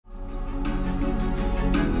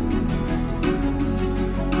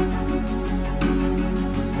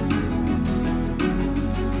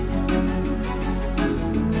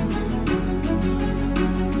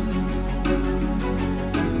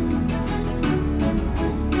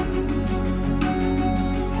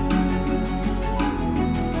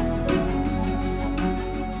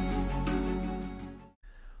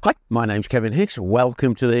My name's Kevin Hicks.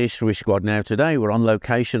 Welcome to the History Squad. Now today we're on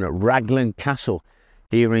location at Raglan Castle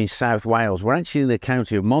here in South Wales. We're actually in the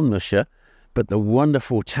county of Monmouthshire, but the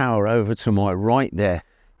wonderful tower over to my right there,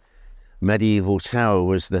 medieval tower,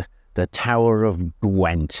 was the Tower of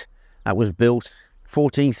Gwent. That was built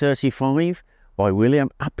 1435 by William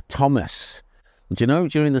ap Thomas. Do you know,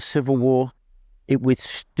 during the Civil War, it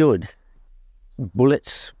withstood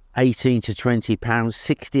bullets, 18 to 20 pounds,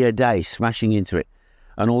 60 a day smashing into it.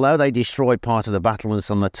 And although they destroyed part of the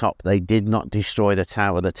battlements on the top, they did not destroy the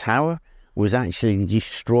tower. The tower was actually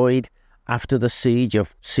destroyed after the siege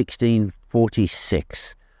of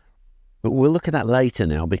 1646. But we'll look at that later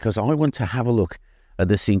now, because I want to have a look at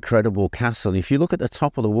this incredible castle. If you look at the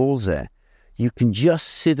top of the walls there, you can just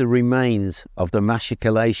see the remains of the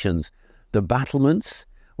machicolations, the battlements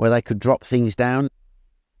where they could drop things down.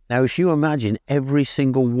 Now, if you imagine every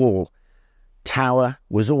single wall, tower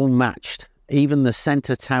was all matched. Even the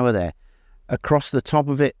centre tower there, across the top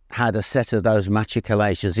of it, had a set of those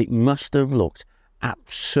machicolations. It must have looked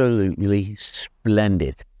absolutely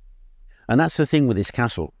splendid. And that's the thing with this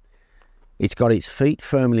castle. It's got its feet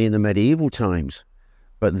firmly in the medieval times,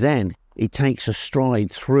 but then it takes a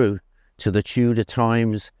stride through to the Tudor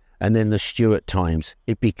times and then the Stuart times.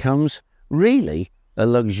 It becomes really a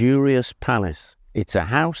luxurious palace. It's a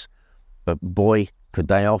house, but boy, could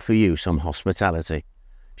they offer you some hospitality.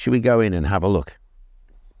 Should we go in and have a look?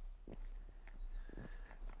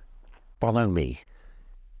 Follow me.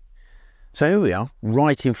 So here we are,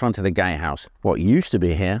 right in front of the gatehouse. What used to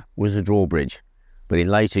be here was a drawbridge, but in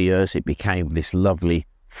later years it became this lovely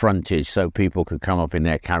frontage so people could come up in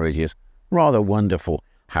their carriages. Rather wonderful.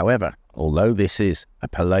 However, although this is a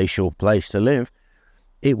palatial place to live,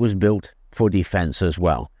 it was built for defence as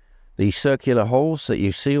well. These circular holes that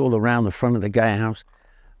you see all around the front of the gatehouse,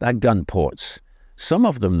 they're gun ports. Some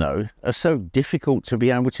of them, though, are so difficult to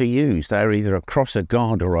be able to use. They're either across a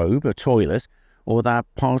garderobe, a toilet, or they're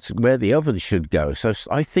parts where the oven should go. So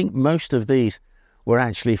I think most of these were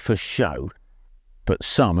actually for show, but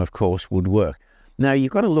some, of course, would work. Now,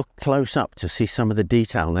 you've got to look close up to see some of the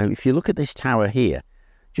detail. Now, if you look at this tower here,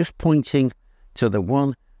 just pointing to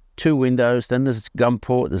the two windows, then there's a gun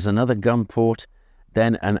port, there's another gun port,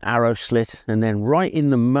 then an arrow slit, and then right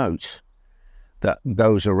in the moat that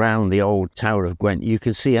goes around the old Tower of Gwent, you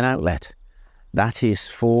can see an outlet. That is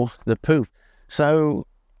for the poo. So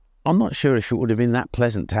I'm not sure if it would have been that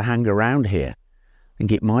pleasant to hang around here. I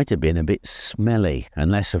think it might have been a bit smelly,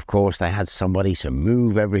 unless, of course, they had somebody to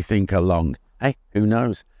move everything along. Hey, who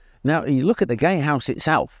knows? Now, you look at the gatehouse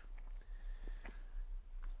itself.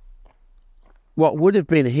 What would have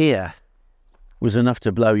been here was enough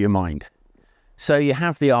to blow your mind. So you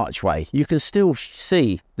have the archway. You can still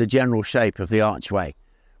see the general shape of the archway.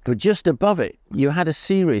 But just above it, you had a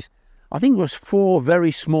series, I think it was 4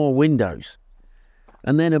 very small windows.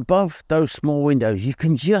 And then above those small windows, you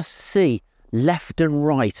can just see left and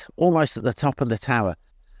right, almost at the top of the tower,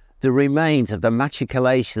 the remains of the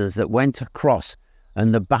machicolations that went across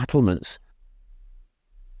and the battlements.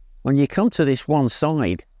 When you come to this one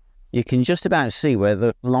side, you can just about see where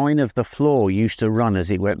the line of the floor used to run as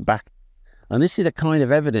it went back. And this is the kind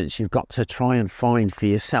of evidence you've got to try and find for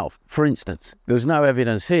yourself. For instance, there's no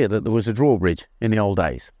evidence here that there was a drawbridge in the old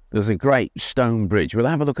days. There's a great stone bridge. We'll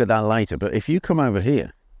have a look at that later. But if you come over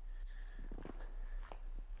here,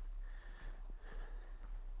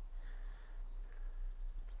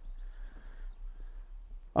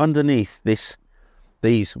 underneath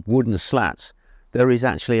these wooden slats, there is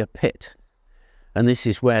actually a pit. And this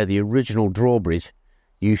is where the original drawbridge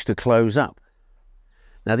used to close up.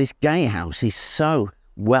 Now, this gatehouse is so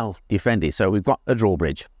well defended. So we've got a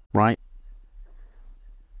drawbridge, right?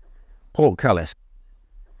 Portcullis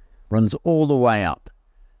runs all the way up.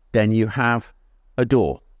 Then you have a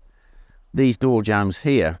door. These door jambs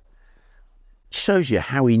here shows you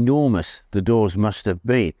how enormous the doors must have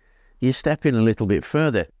been. You step in a little bit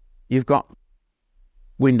further, you've got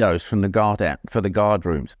windows from the guard out for the guard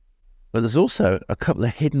rooms. But there's also a couple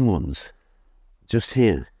of hidden ones just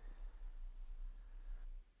here.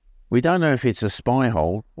 We don't know if it's a spy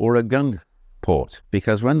hole or a gun port,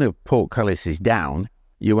 because when the portcullis is down,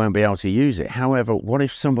 you won't be able to use it. However, what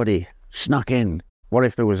if somebody snuck in? What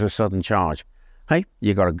if there was a sudden charge? Hey,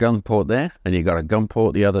 you got a gun port there, and you got a gun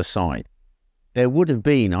port the other side. There would have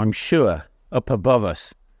been, I'm sure, up above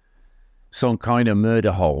us, some kind of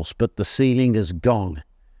murder holes, but the ceiling is gone.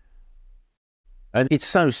 And it's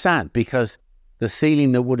so sad, because the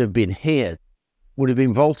ceiling that would have been here would have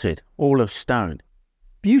been vaulted, all of stone.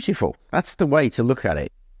 Beautiful. That's the way to look at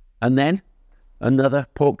it. And then another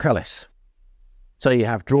portcullis. So you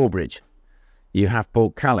have drawbridge, you have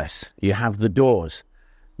portcullis, you have the doors.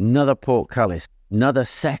 another portcullis, another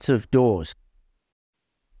set of doors.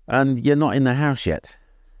 And you're not in the house yet.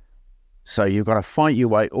 So you've got to fight your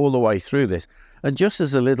way all the way through this. And just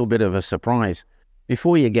as a little bit of a surprise,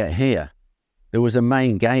 before you get here, there was a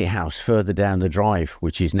main gatehouse further down the drive,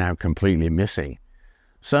 which is now completely missing.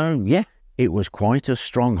 So yeah, it was quite a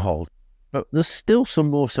stronghold. But there's still some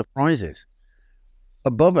more surprises.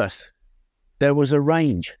 Above us, there was a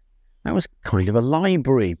range. That was kind of a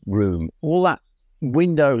library room. All that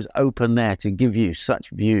windows open there to give you such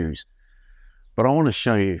views. But I want to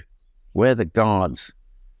show you where the guards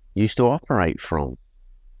used to operate from.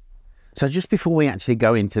 So just before we actually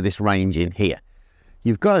go into this range in here,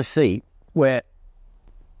 you've got to see where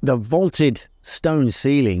the vaulted stone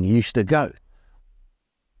ceiling used to go.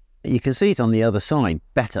 You can see it on the other side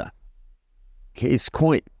better. It's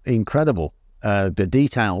quite incredible, the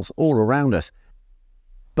details all around us.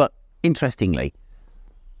 But interestingly,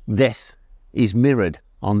 this is mirrored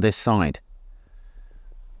on this side.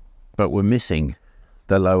 But we're missing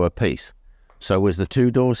the lower piece. So was the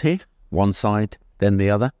two doors here, one side, then the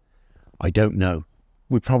other? I don't know.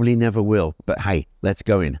 We probably never will. But hey, let's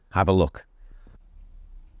go in, have a look.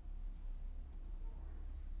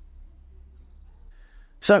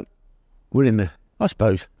 So we're in the, I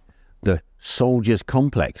suppose, the soldiers'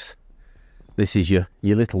 complex. This is your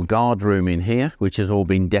little guard room in here, which has all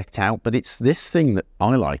been decked out, but it's this thing that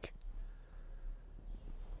I like.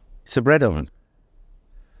 It's a bread oven.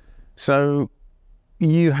 So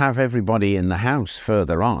you have everybody in the house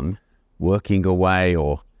further on, working away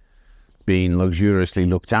or being luxuriously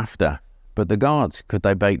looked after. But the guards, could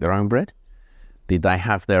they bake their own bread? Did they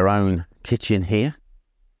have their own kitchen here?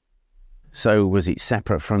 So was it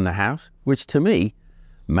separate from the house? Which to me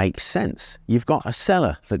makes sense. You've got a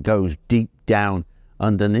cellar that goes deep down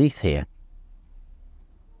underneath here.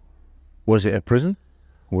 Was it a prison?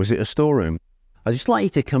 Was it a storeroom? I'd just like you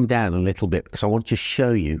to come down a little bit because I want to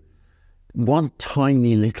show you one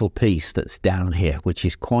tiny little piece that's down here, which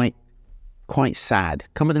is quite sad.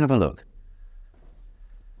 Come and have a look.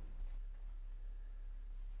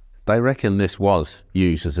 They reckon this was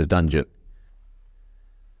used as a dungeon.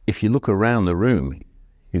 If you look around the room,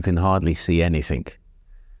 you can hardly see anything.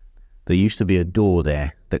 There used to be a door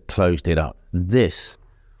there that closed it up. This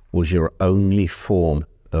was your only form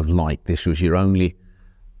of light. This was your only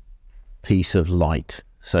piece of light.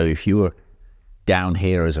 So if you were down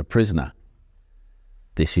here as a prisoner,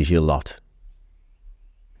 this is your lot.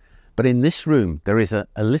 But in this room, there is a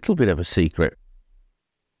little bit of a secret.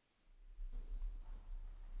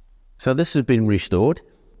 So this has been restored.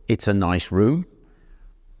 It's a nice room.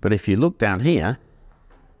 But if you look down here,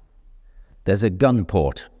 there's a gun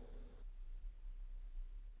port.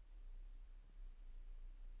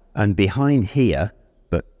 And behind here,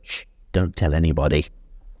 but shh, don't tell anybody,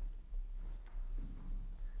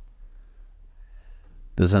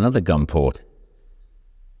 there's another gun port.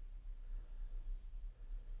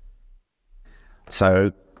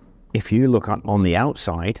 So if you look on the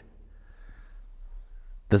outside,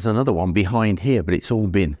 there's another one behind here, but it's all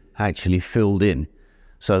been actually filled in.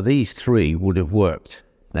 So these three would have worked.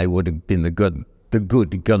 They would have been the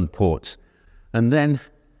good gun ports. And then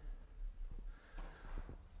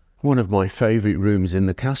one of my favourite rooms in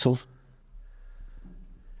the castle,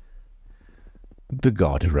 the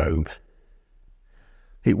garderobe.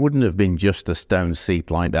 It wouldn't have been just a stone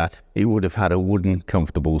seat like that. It would have had a wooden,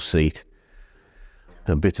 comfortable seat.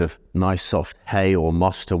 A bit of nice soft hay or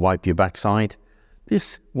moss to wipe your backside.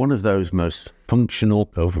 This, one of those most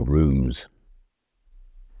functional of rooms.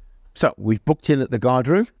 So, we've booked in at the guard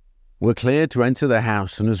room. We're cleared to enter the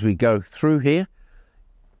house, and as we go through here,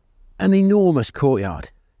 an enormous courtyard.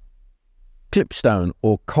 Clipstone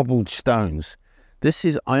or cobbled stones. This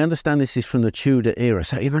is, I understand this is from the Tudor era.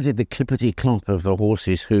 So imagine the clippity-clop of the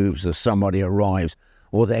horse's hooves as somebody arrives,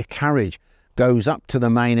 or their carriage goes up to the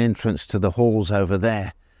main entrance to the halls over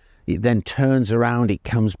there. It then turns around, it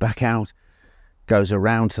comes back out, goes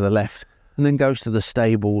around to the left, and then goes to the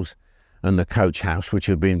stables and the coach house, which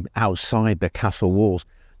had been outside the castle walls.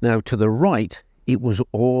 Now, to the right, it was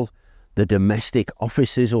all the domestic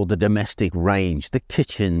offices or the domestic range, the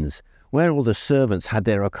kitchens, where all the servants had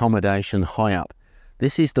their accommodation high up.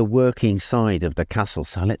 This is the working side of the castle,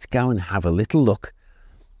 so let's go and have a little look,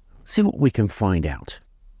 see what we can find out.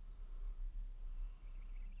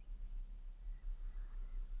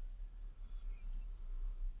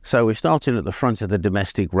 So we started at the front of the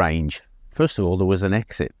domestic range. First of all, there was an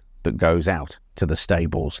exit that goes out to the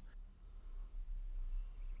stables.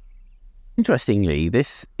 Interestingly,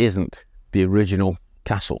 this isn't the original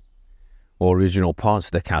castle or original parts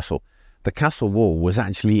of the castle. The castle wall was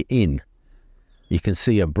actually in. You can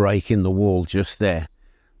see a break in the wall just there.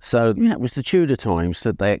 So it was the Tudor times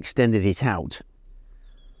that they extended it out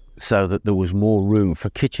so that there was more room for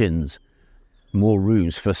kitchens, more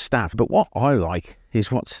rooms for staff. But what I like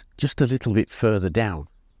is what's just a little bit further down.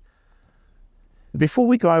 Before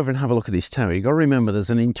we go over and have a look at this tower, you've got to remember there's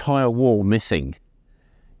an entire wall missing.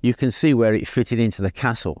 You can see where it fitted into the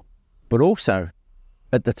castle. But also,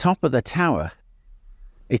 at the top of the tower,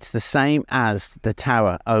 it's the same as the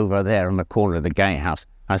tower over there on the corner of the gatehouse.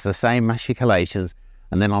 Has the same machicolations,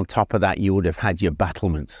 and then on top of that you would have had your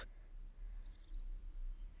battlements.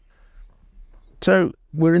 So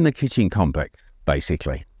we're in the kitchen complex,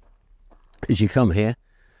 basically. As you come here,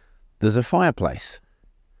 there's a fireplace.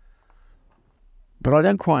 But I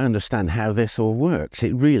don't quite understand how this all works.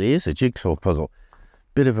 It really is a jigsaw puzzle.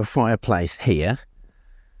 Bit of a fireplace here.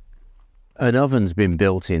 An oven's been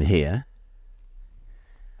built in here.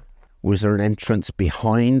 Was there an entrance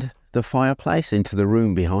behind the fireplace, into the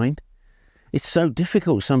room behind? It's so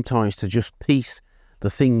difficult sometimes to just piece the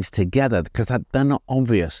things together because they're not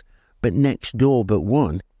obvious. But next door but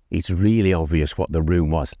one, it's really obvious what the room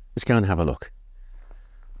was. Let's go and have a look.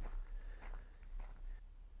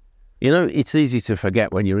 You know, it's easy to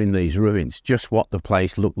forget when you're in these ruins just what the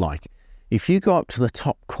place looked like. If you go up to the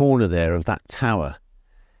top corner there of that tower,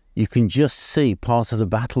 you can just see part of the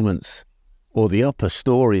battlements, or the upper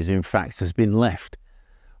stories in fact, has been left.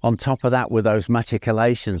 On top of that were those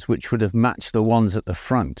machicolations which would have matched the ones at the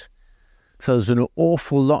front. So there's an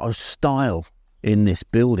awful lot of style in this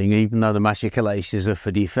building, even though the machicolations are for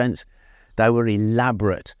defence. They were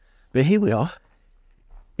elaborate. But here we are,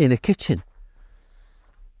 in a kitchen.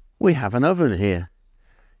 We have an oven here.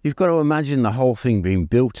 You've got to imagine the whole thing being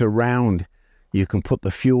built around. You can put the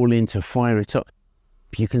fuel in to fire it up.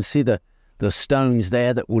 You can see the stones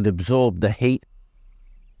there that would absorb the heat.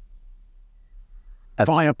 A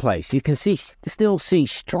fireplace, you can still see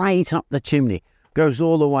straight up the chimney. Goes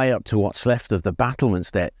all the way up to what's left of the battlements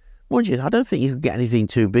there. Mind you, I don't think you could get anything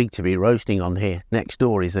too big to be roasting on here. Next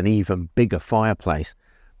door is an even bigger fireplace.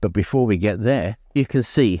 But before we get there, you can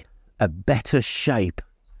see a better shape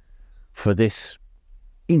for this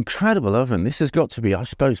incredible oven. This has got to be, I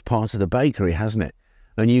suppose, part of the bakery, hasn't it?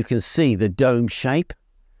 And you can see the dome shape.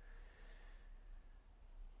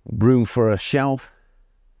 Room for a shelf.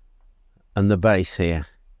 And the base here.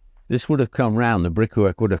 This would have come round, the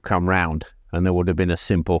brickwork would have come round, and there would have been a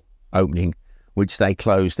simple opening, which they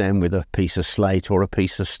closed then with a piece of slate or a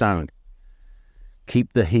piece of stone.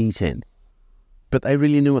 Keep the heat in. But they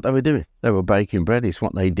really knew what they were doing. They were baking bread, it's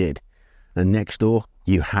what they did. And next door,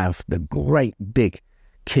 you have the great big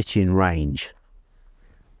kitchen range.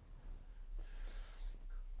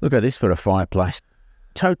 Look at this for a fireplace.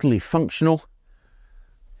 Totally functional.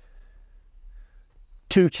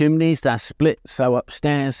 2 chimneys, they're split, so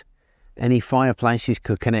upstairs any fireplaces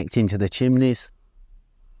could connect into the chimneys.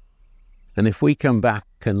 And if we come back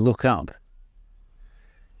and look up,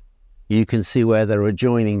 you can see where there are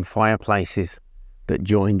adjoining fireplaces that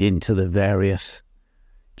joined into the various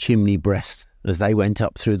chimney breasts as they went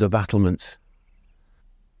up through the battlements.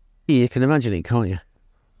 You can imagine it, can't you?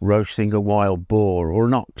 Roasting a wild boar or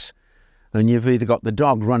an ox, and you've either got the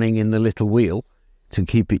dog running in the little wheel to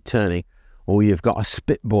keep it turning, or you've got a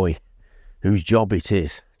spit boy whose job it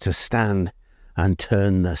is to stand and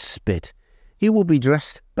turn the spit. He will be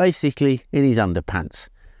dressed basically in his underpants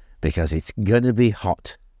because it's going to be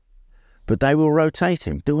hot. But they will rotate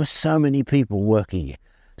him. There were so many people working here,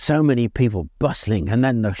 so many people bustling, and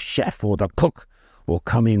then the chef or the cook will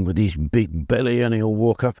come in with his big belly and he'll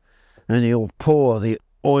walk up and he'll pour the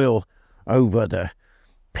oil over the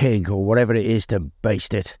pig or whatever it is to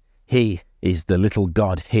baste it. He is the little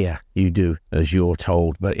god here. You do as you're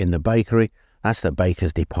told. But in the bakery, that's the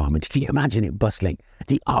baker's department. Can you imagine it bustling?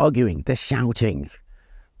 The arguing, the shouting.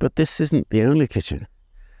 But this isn't the only kitchen.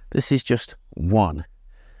 This is just one.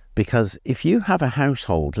 Because if you have a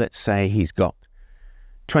household, let's say he's got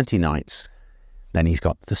 20 knights, then he's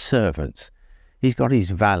got the servants, he's got his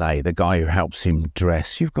valet, the guy who helps him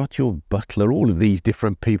dress, you've got your butler, all of these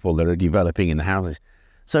different people that are developing in the houses.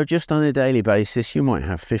 So just on a daily basis, you might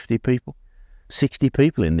have 50 people, 60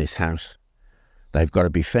 people in this house. They've got to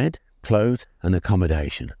be fed, clothed and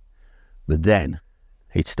accommodation. But then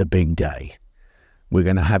it's the big day. We're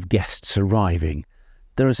going to have guests arriving.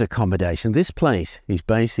 There is accommodation. This place is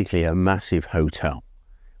basically a massive hotel,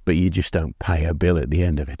 but you just don't pay a bill at the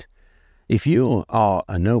end of it. If you are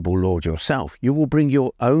a noble lord yourself, you will bring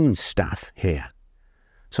your own staff here.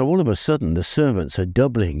 So all of a sudden, the servants are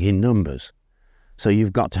doubling in numbers. So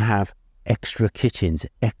you've got to have extra kitchens,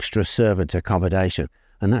 extra servant accommodation.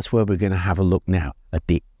 And that's where we're going to have a look now, at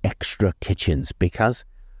the extra kitchens. Because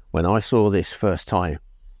when I saw this first time, it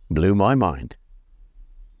blew my mind.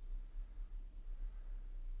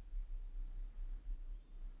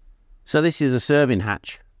 So this is a serving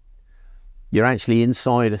hatch. You're actually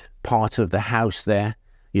inside part of the house there.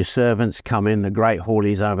 Your servants come in, the Great Hall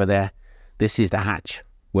is over there. This is the hatch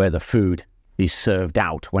where the food is served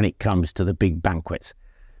out when it comes to the big banquets.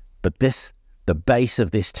 But this, the base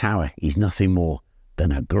of this tower, is nothing more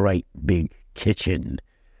than a great big kitchen.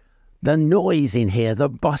 The noise in here, the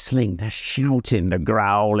bustling, the shouting, the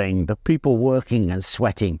growling, the people working and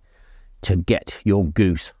sweating to get your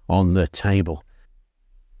goose on the table.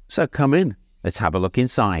 So come in, let's have a look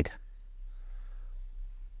inside.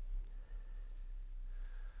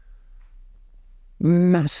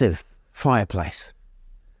 Massive fireplace.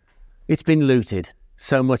 It's been looted,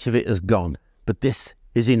 so much of it has gone, but this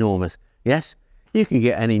is enormous. Yes, you can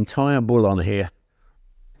get an entire bull on here.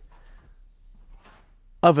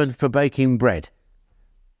 Oven for baking bread.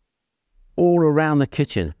 All around the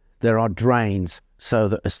kitchen there are drains so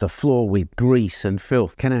that as the floor with grease and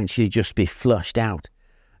filth can actually just be flushed out.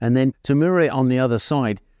 And then to mirror it on the other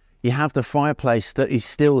side, you have the fireplace that is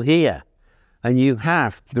still here, and you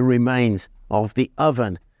have the remains of the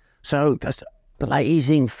oven. So there's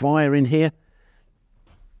blazing fire in here.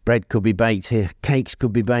 Bread could be baked here, cakes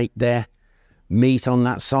could be baked there, meat on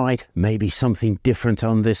that side, maybe something different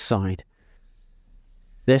on this side.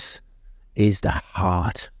 This is the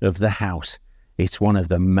heart of the house. It's one of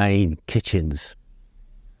the main kitchens.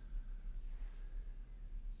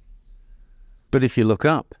 But if you look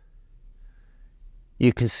up,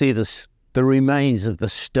 you can see the remains of the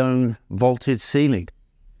stone vaulted ceiling.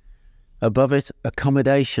 Above it,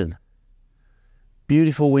 accommodation.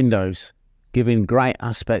 Beautiful windows, giving great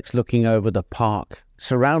aspects looking over the park.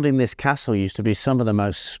 Surrounding this castle used to be some of the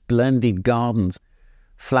most splendid gardens,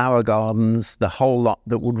 flower gardens, the whole lot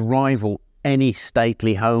that would rival any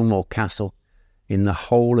stately home or castle in the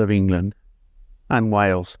whole of England and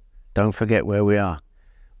Wales. Don't forget where we are.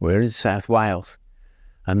 We're in South Wales,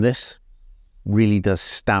 and this really does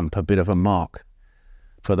stamp a bit of a mark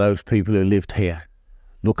for those people who lived here.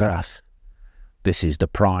 Look at us. This is the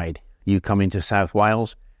pride. You come into South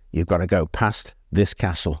Wales, you've got to go past this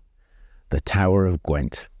castle, the Tower of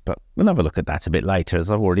Gwent. But we'll have a look at that a bit later, as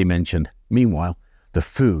I've already mentioned. Meanwhile, the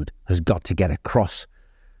food has got to get across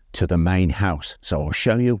to the main house, so I'll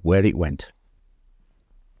show you where it went.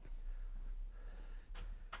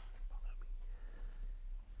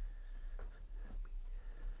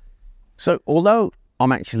 So although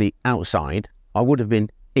I'm actually outside, I would have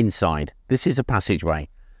been inside. This is a passageway.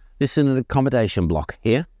 This is an accommodation block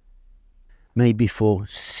here, maybe for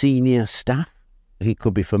senior staff. It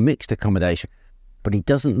could be for mixed accommodation, but it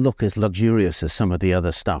doesn't look as luxurious as some of the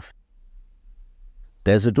other stuff.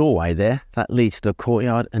 There's a doorway there that leads to the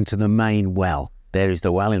courtyard and to the main well. There is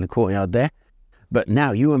the well in the courtyard there. But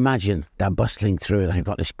now you imagine they're bustling through. They've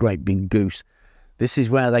got this great big goose. This is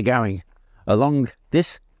where they're going, along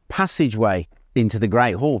this passageway into the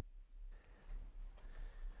Great Hall.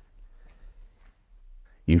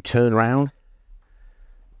 You turn around,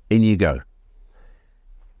 in you go.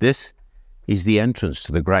 This is the entrance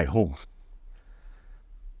to the Great Hall.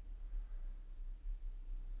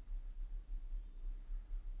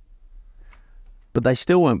 But they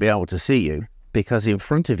still won't be able to see you, because in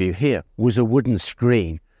front of you here was a wooden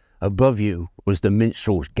screen. Above you was the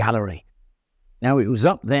minstrel's gallery. Now it was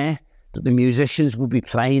up there that the musicians would be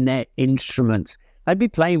playing their instruments. They'd be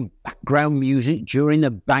playing background music during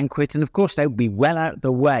the banquet, and of course they would be well out of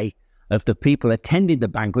the way of the people attending the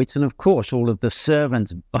banquets, and of course all of the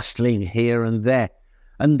servants bustling here and there.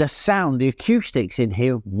 And the sound, the acoustics in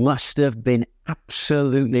here must have been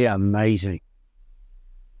absolutely amazing.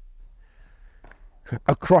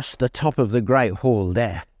 Across the top of the Great Hall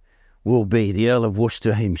there will be the Earl of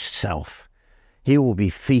Worcester himself. He will be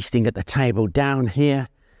feasting at the table down here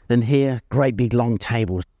and here, great big long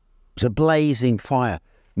tables. It's a blazing fire,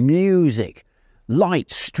 music,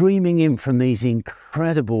 light streaming in from these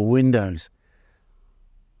incredible windows.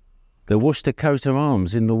 The Worcester coat of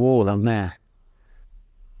arms in the wall on there.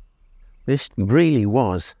 This really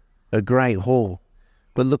was a great hall,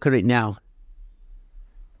 but look at it now.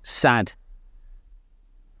 Sad.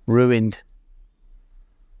 Ruined.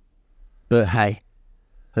 But hey,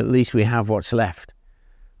 at least we have what's left.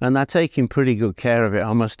 And they're taking pretty good care of it,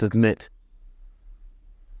 I must admit.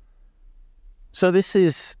 So this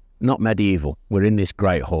is not medieval. We're in this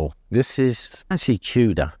great hall. This is actually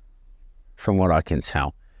Tudor, from what I can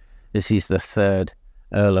tell. This is the third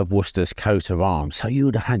Earl of Worcester's coat of arms. So you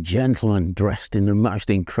would have had gentlemen dressed in the most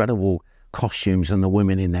incredible costumes and the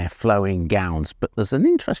women in their flowing gowns. But there's an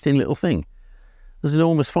interesting little thing. There's an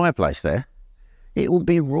enormous fireplace there. It will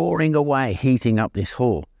be roaring away, heating up this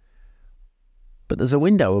hall. But there's a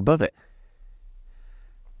window above it.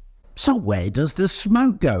 So where does the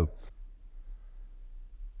smoke go?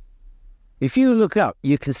 If you look up,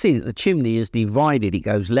 you can see that the chimney is divided. It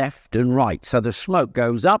goes left and right, so the smoke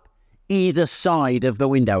goes up either side of the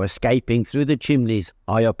window, escaping through the chimneys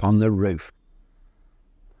high up on the roof.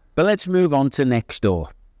 But let's move on to next door.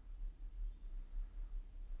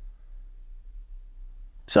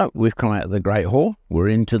 So we've come out of the Great Hall. We're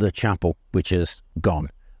into the chapel, which is gone.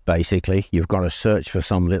 Basically, you've got to search for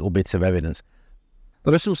some little bits of evidence.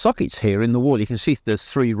 There are some sockets here in the wall. You can see there's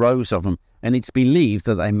 3 rows of them, and it's believed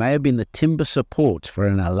that they may have been the timber support for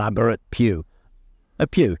an elaborate pew. A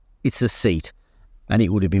pew, it's a seat, and it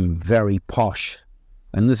would have been very posh.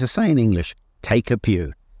 And there's a saying in English, take a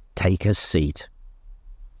pew, take a seat.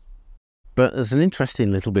 But there's an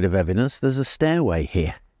interesting little bit of evidence. There's a stairway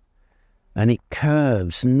here, and it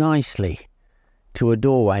curves nicely to a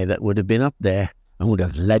doorway that would have been up there and would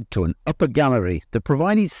have led to an upper gallery that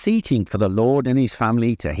provided seating for the Lord and his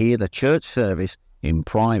family to hear the church service in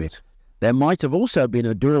private. There might have also been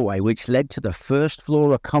a doorway which led to the first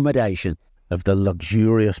floor accommodation of the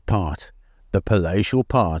luxurious part, the palatial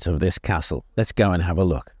part of this castle. Let's go and have a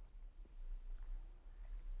look.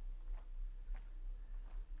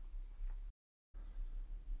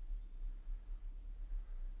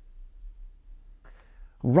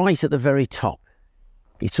 Right at the very top,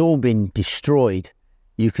 it's all been destroyed.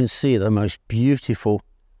 You can see the most beautiful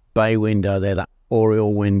bay window there, that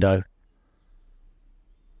oriel window.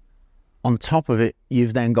 On top of it,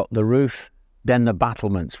 you've then got the roof, then the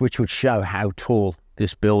battlements, which would show how tall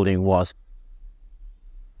this building was.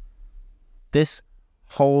 This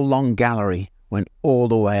whole long gallery went all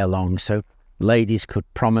the way along, so ladies could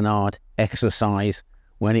promenade, exercise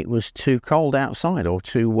when it was too cold outside or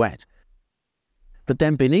too wet. But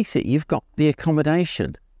then beneath it, you've got the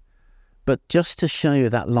accommodation. But just to show you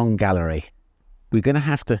that long gallery, we're going to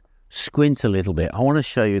have to squint a little bit. I want to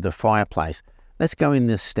show you the fireplace. Let's go in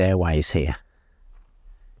the stairways here.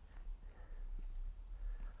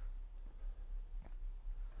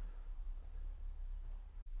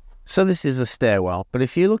 So this is a stairwell, but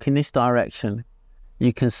if you look in this direction,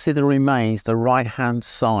 you can see the remains, the right-hand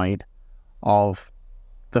side of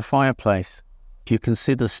the fireplace. You can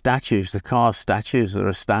see the statues, the carved statues that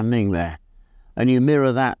are standing there. And you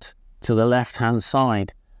mirror that to the left-hand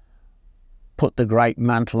side. Put the great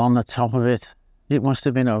mantle on the top of it. It must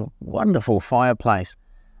have been a wonderful fireplace.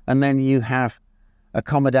 And then you have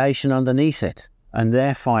accommodation underneath it. And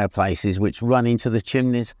their fireplaces which run into the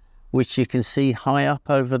chimneys, which you can see high up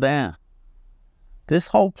over there. This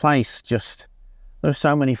whole place just, there are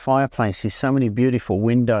so many fireplaces, so many beautiful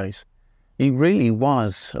windows. It really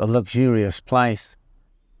was a luxurious place.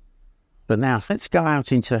 But now let's go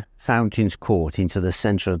out into Fountains Court, into the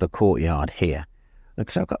centre of the courtyard here,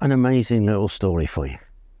 because I've got an amazing little story for you.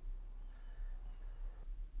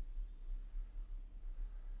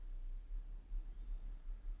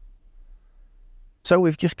 So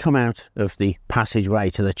we've just come out of the passageway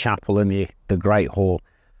to the chapel and the Great Hall,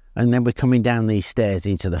 and then we're coming down these stairs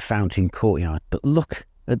into the Fountain Courtyard. But look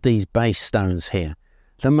at these base stones here.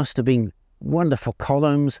 There must have been wonderful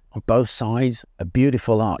columns on both sides, a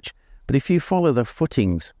beautiful arch. But if you follow the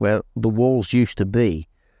footings where the walls used to be,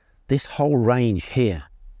 this whole range here,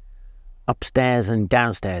 upstairs and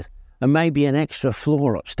downstairs, and maybe an extra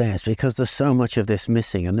floor upstairs because there's so much of this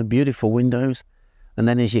missing, and the beautiful windows. And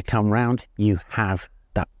then as you come round, you have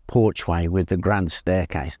that porchway with the grand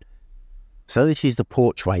staircase. So this is the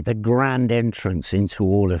porchway, the grand entrance into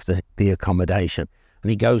all of the accommodation. And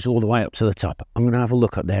it goes all the way up to the top. I'm going to have a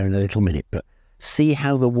look up there in a little minute, but see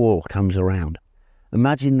how the wall comes around.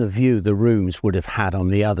 Imagine the view the rooms would have had on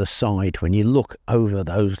the other side when you look over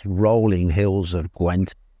those rolling hills of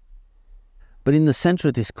Gwent. But in the centre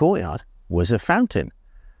of this courtyard was a fountain,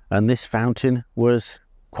 and this fountain was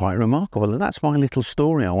quite remarkable, and that's my little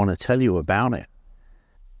story I want to tell you about it.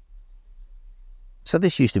 So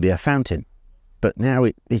this used to be a fountain, but now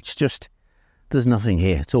it's just, there's nothing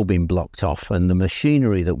here. It's all been blocked off, and the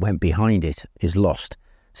machinery that went behind it is lost.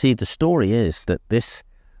 See, the story is that this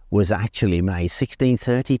was actually made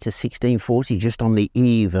 1630 to 1640, just on the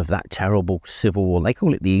eve of that terrible civil war. They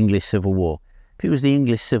call it the English Civil War. If it was the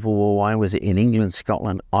English Civil War, why was it in England,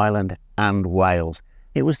 Scotland, Ireland and Wales?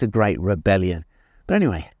 It was the Great Rebellion. But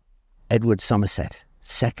anyway, Edward Somerset,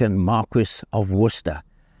 2nd Marquis of Worcester,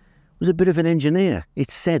 was a bit of an engineer.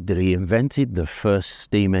 It's said that he invented the first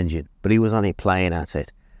steam engine, but he was only playing at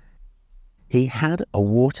it. He had a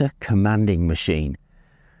water commanding machine.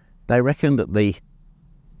 They reckon that the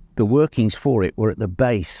workings for it were at the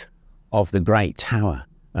base of the great tower,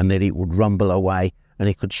 and that it would rumble away, and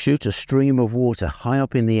it could shoot a stream of water high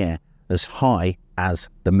up in the air, as high as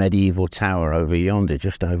the medieval tower over yonder,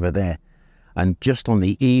 just over there. And just on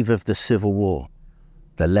the eve of the Civil War,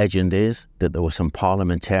 The legend is that there were some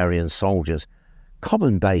parliamentarian soldiers,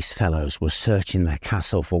 common-based fellows, were searching their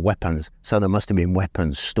castle for weapons, so there must have been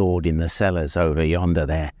weapons stored in the cellars over yonder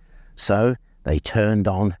there. So they turned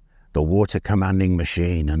on the water commanding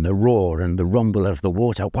machine, and the roar and the rumble of the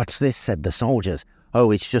water. "What's this?" said the soldiers.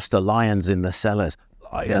 "Oh, it's just the lions in the cellars."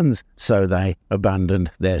 Lions! So they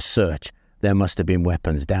abandoned their search. There must have been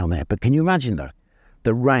weapons down there. But can you imagine, though,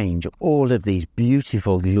 the range of all of these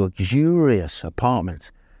beautiful, luxurious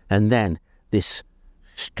apartments, and then this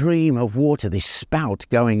stream of water, this spout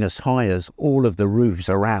going as high as all of the roofs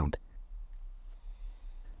around.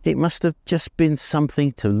 It must have just been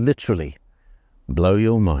something to literally blow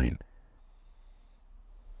your mind.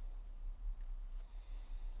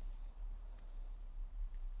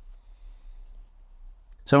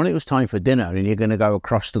 So when it was time for dinner and you're going to go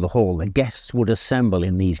across to the hall, the guests would assemble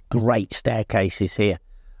in these great staircases here,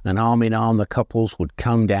 and arm in arm the couples would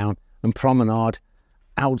come down and promenade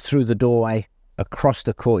out through the doorway, across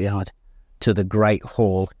the courtyard to the great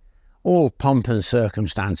hall, all pomp and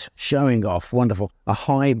circumstance, showing off, wonderful. A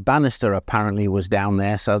high banister apparently was down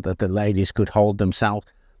there so that the ladies could hold themselves.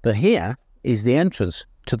 But here is the entrance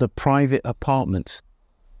to the private apartments.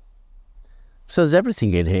 So there's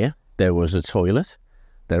everything in here. There was a toilet,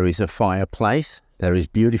 there is a fireplace, there is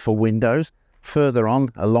beautiful windows. Further on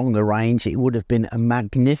along the range, it would have been a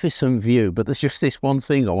magnificent view, but there's just this one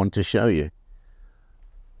thing I want to show you.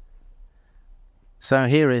 So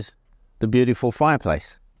here is the beautiful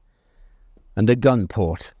fireplace and a gun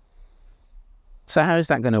port. So how is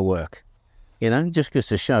that going to work? You know, just goes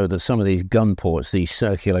to show that some of these gun ports, these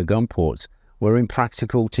circular gun ports, were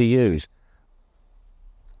impractical to use.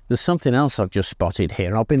 There's something else I've just spotted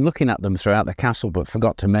here. I've been looking at them throughout the castle but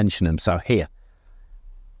forgot to mention them. So here,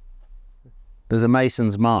 there's a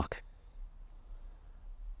mason's mark.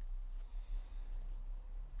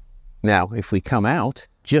 Now, if we come out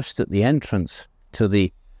just at the entrance to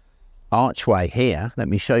the archway here, let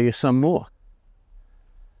me show you some more.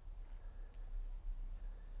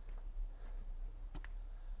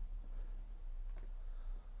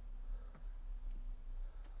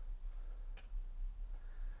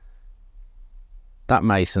 That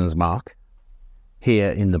mason's mark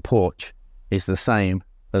here in the porch is the same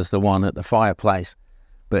as the one at the fireplace,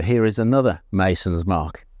 but here is another mason's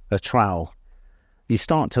mark, a trowel. You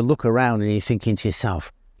start to look around and you're thinking to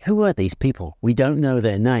yourself, who are these people? We don't know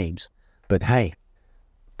their names, but hey,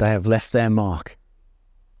 they have left their mark.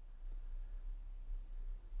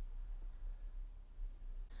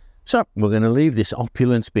 So we're going to leave this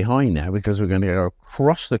opulence behind now, because we're going to go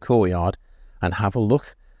across the courtyard and have a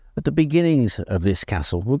look at the beginnings of this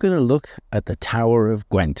castle. We're going to look at the Tower of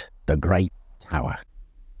Gwent, the Great Tower.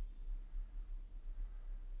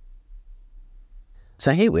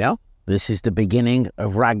 So here we are. This is the beginning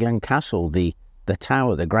of Raglan Castle, the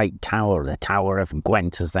tower, the Great Tower, the Tower of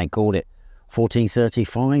Gwent, as they called it.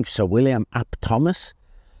 1435, Sir William ap Thomas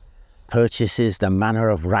purchases the manor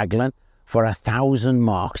of Raglan for 1,000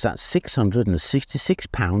 marks. That's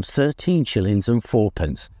 £666, 13 shillings and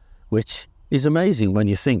 4pence, which is amazing when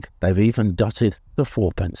you think they've even dotted the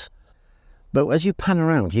 4pence. But as you pan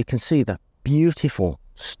around, you can see that beautiful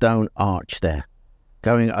stone arch there,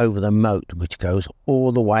 going over the moat, which goes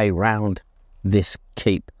all the way round this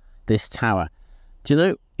keep, this tower. Do you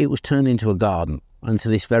know, it was turned into a garden. And to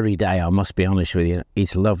this very day, I must be honest with you,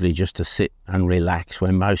 it's lovely just to sit and relax.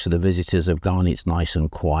 When most of the visitors have gone, it's nice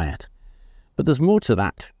and quiet. But there's more to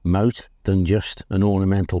that moat than just an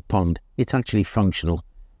ornamental pond. It's actually functional.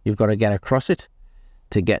 You've got to get across it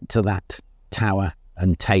to get to that tower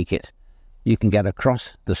and take it. You can get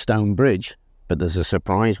across the stone bridge, but there's a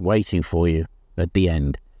surprise waiting for you at the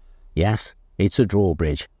end. Yes, it's a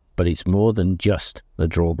drawbridge, but it's more than just a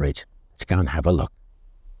drawbridge. Let's go and have a look.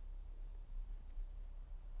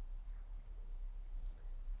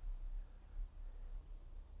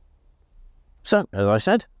 So, as I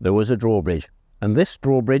said, there was a drawbridge, and this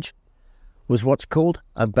drawbridge was what's called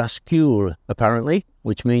a bascule, apparently,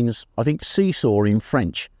 which means, I think, seesaw in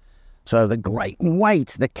French. So the great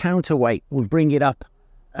weight, the counterweight, would bring it up,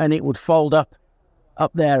 and it would fold up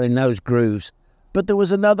there in those grooves. But there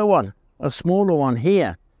was another one, a smaller one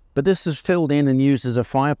here, but this is filled in and used as a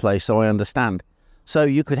fireplace, so I understand. So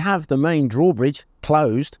you could have the main drawbridge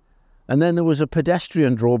closed, and then there was a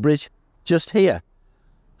pedestrian drawbridge just here.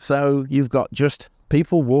 So you've got just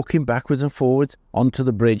people walking backwards and forwards onto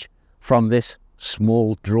the bridge from this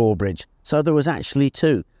small drawbridge. So there was actually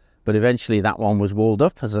two, but eventually that one was walled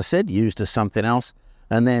up, as I said, used as something else.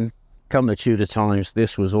 And then come the Tudor times,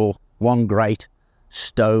 this was all one great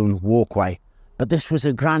stone walkway. But this was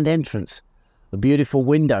a grand entrance, a beautiful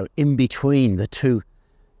window in between the two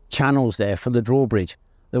channels there for the drawbridge.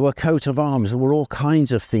 There were coat of arms. There were all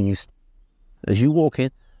kinds of things. As you walk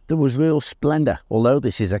in, there was real splendour. Although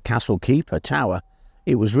this is a castle keep, a tower,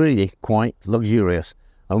 it was really quite luxurious.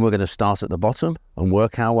 And we're going to start at the bottom and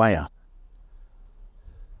work our way up.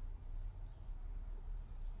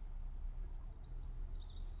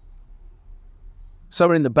 So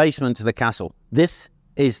we're in the basement of the castle. This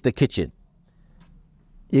is the kitchen.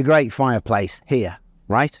 Your great fireplace here,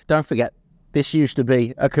 right? Don't forget, this used to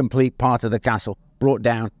be a complete part of the castle, brought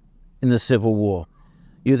down in the Civil War.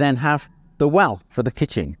 You then have the well for the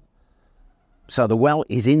kitchen. So the well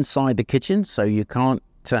is inside the kitchen, so you can't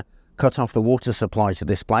cut off the water supply to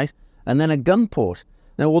this place. And then a gun port.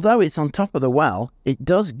 Now, although it's on top of the well, it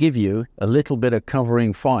does give you a little bit of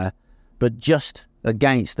covering fire, but just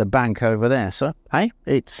against the bank over there. So, hey,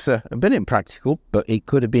 it's a bit impractical, but it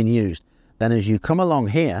could have been used. Then as you come along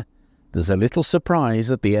here, there's a little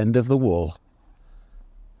surprise at the end of the wall.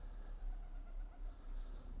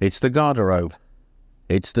 It's the garderobe.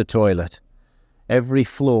 It's the toilet. Every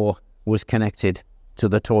floor was connected to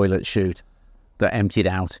the toilet chute that emptied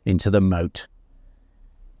out into the moat.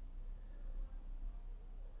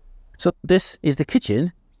 So this is the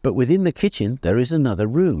kitchen, but within the kitchen there is another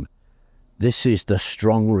room. This is the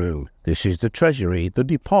strong room. This is the treasury, the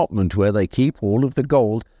department where they keep all of the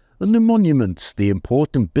gold and the monuments, the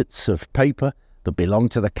important bits of paper that belong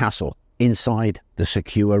to the castle, inside the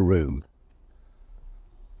secure room.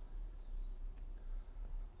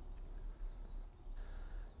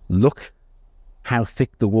 Look how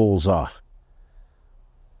thick the walls are.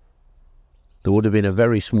 There would have been a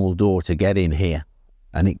very small door to get in here,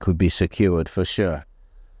 and it could be secured for sure.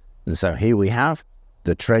 And so here we have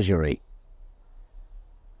the treasury.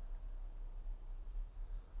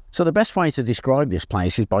 So the best way to describe this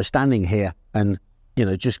place is by standing here and,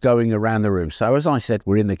 just going around the room. So as I said,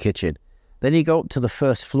 we're in the kitchen. Then you go up to the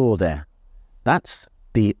first floor there. That's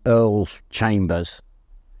the Earl's chambers.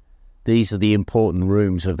 These are the important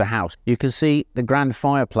rooms of the house. You can see the grand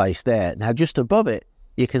fireplace there. Now just above it,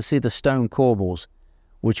 you can see the stone corbels,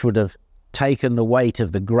 which would have taken the weight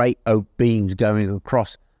of the great oak beams going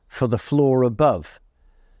across for the floor above.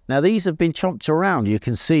 Now these have been chopped around. You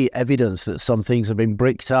can see evidence that some things have been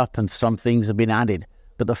bricked up and some things have been added.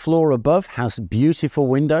 But the floor above has beautiful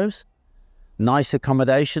windows, nice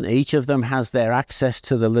accommodation. Each of them has their access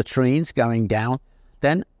to the latrines going down.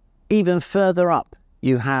 Then even further up,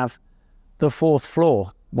 you have the fourth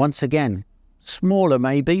floor. Once again, smaller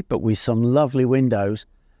maybe, but with some lovely windows.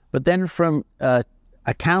 But then from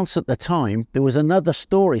accounts at the time, there was another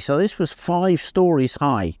story. So this was 5 stories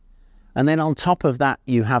high. And then on top of that,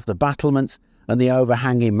 you have the battlements and the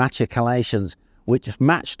overhanging machicolations, which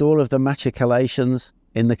matched all of the machicolations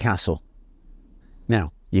in the castle.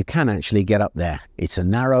 Now, you can actually get up there. It's a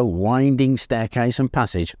narrow, winding staircase and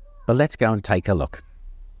passage, but let's go and take a look.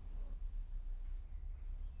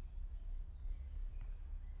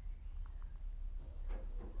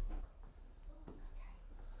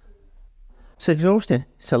 It's exhausting.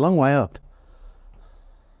 It's a long way up.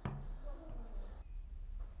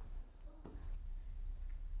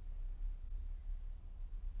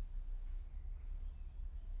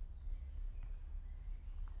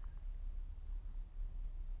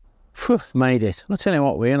 Made it. I'll tell you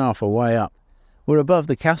what, we're in half a way up. We're above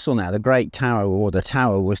the castle now. The great tower, or the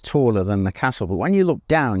tower, was taller than the castle. But when you look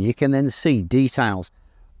down, you can then see details.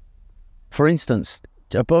 For instance,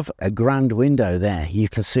 above a grand window there, you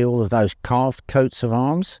can see all of those carved coats of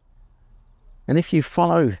arms. And if you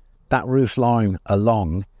follow that roof line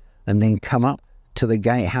along and then come up to the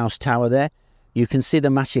gatehouse tower there, you can see the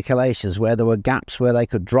machicolations where there were gaps where they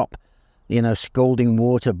could drop, scalding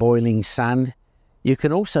water, boiling sand. You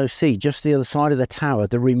can also see just the other side of the tower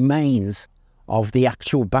the remains of the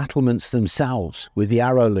actual battlements themselves with the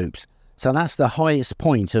arrow loops. So that's the highest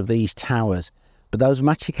point of these towers. But those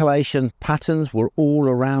matriculation patterns were all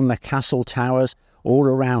around the castle towers, all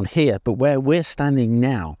around here. But where we're standing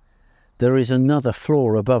now, there is another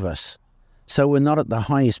floor above us. So we're not at the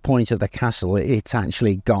highest point of the castle, it's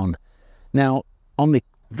actually gone. Now, on the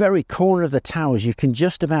very corner of the towers, you can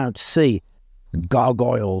just about see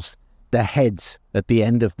gargoyles, their heads at the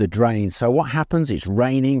end of the drain. So what happens? It's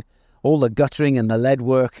raining, all the guttering and the lead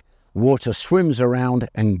work, water swims around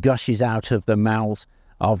and gushes out of the mouths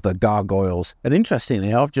of the gargoyles. And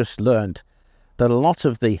interestingly, I've just learned that a lot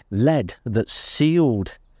of the lead that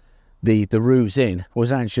sealed the roofs in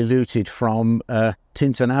was actually looted from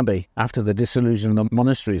Tintern Abbey after the dissolution of the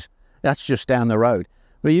monasteries. That's just down the road.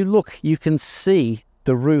 Where you look, you can see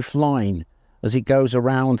the roof line as it goes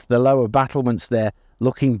around the lower battlements there,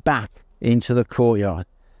 looking back into the courtyard.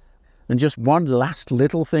 And just one last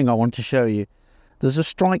little thing I want to show you. There's a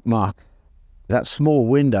strike mark That small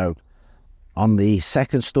window on the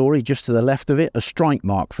second story, just to the left of it, a strike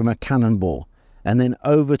mark from a cannonball. And then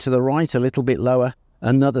over to the right, a little bit lower,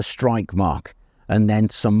 another strike mark. And then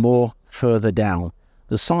some more further down.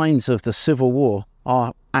 The signs of the Civil War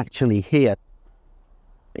are actually here.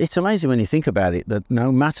 It's amazing when you think about it, that no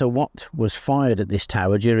matter what was fired at this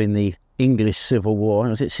tower during the English Civil War,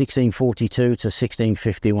 was it 1642 to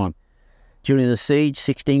 1651? During the siege,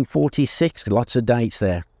 1646, lots of dates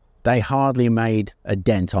there. They hardly made a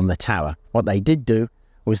dent on the tower. What they did do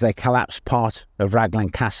was they collapsed part of Raglan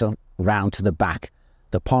Castle round to the back.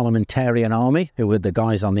 The Parliamentarian army, who were the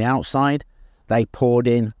guys on the outside, they poured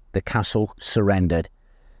in, the castle surrendered.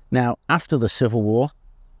 Now, after the Civil War,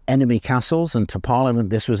 enemy castles, and to Parliament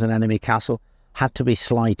this was an enemy castle, had to be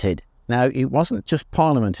slighted. Now, it wasn't just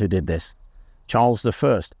Parliament who did this. Charles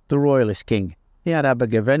I, the royalist king, he had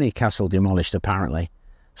Abergavenny Castle demolished apparently.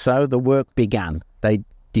 So the work began. They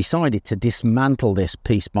decided to dismantle this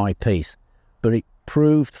piece by piece, but it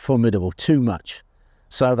proved formidable, too much.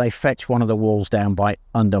 So they fetched one of the walls down by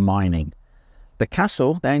undermining. The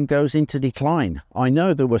castle then goes into decline. I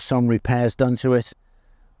know there were some repairs done to it,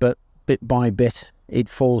 but bit by bit it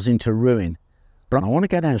falls into ruin. But I want to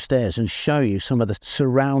go downstairs and show you some of the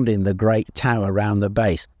surrounding the great tower around the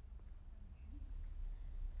base.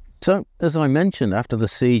 So, as I mentioned, after the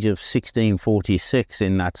siege of 1646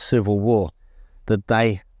 in that Civil War, that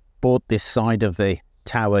they brought this side of the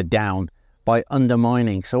tower down by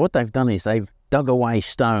undermining. So what they've done is they've dug away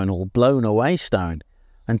stone or blown away stone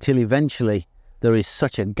until eventually there is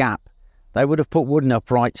such a gap. They would have put wooden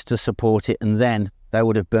uprights to support it, and then they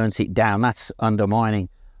would have burnt it down. That's undermining.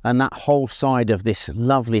 And that whole side of this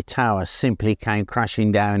lovely tower simply came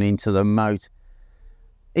crashing down into the moat.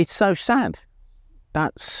 It's so sad.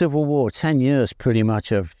 That Civil War, 10 years pretty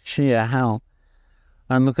much of sheer hell.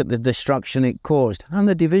 And look at the destruction it caused and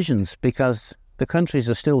the divisions, because the countries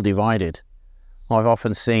are still divided. I've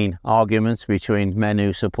often seen arguments between men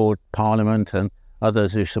who support Parliament and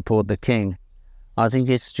others who support the King. I think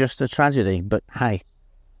it's just a tragedy, but hey,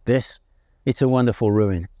 it's a wonderful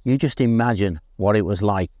ruin. You just imagine what it was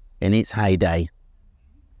like in its heyday.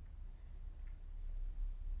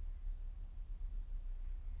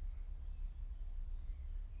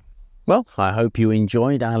 Well, I hope you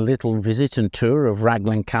enjoyed our little visit and tour of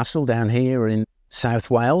Raglan Castle down here in South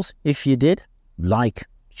Wales. If you did, like,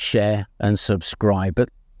 share and subscribe. But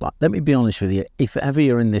let me be honest with you, if ever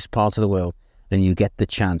you're in this part of the world and you get the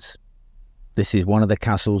chance, this is one of the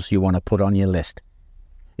castles you want to put on your list.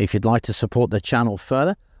 If you'd like to support the channel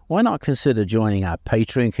further, why not consider joining our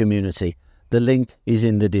Patreon community? The link is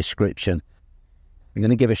in the description. I'm going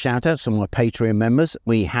to give a shout out to my Patreon members.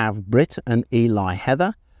 We have Britt and Eli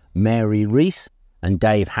Heather, Mary Reese and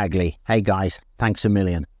Dave Hagley. Hey guys, thanks a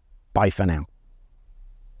million. Bye for now.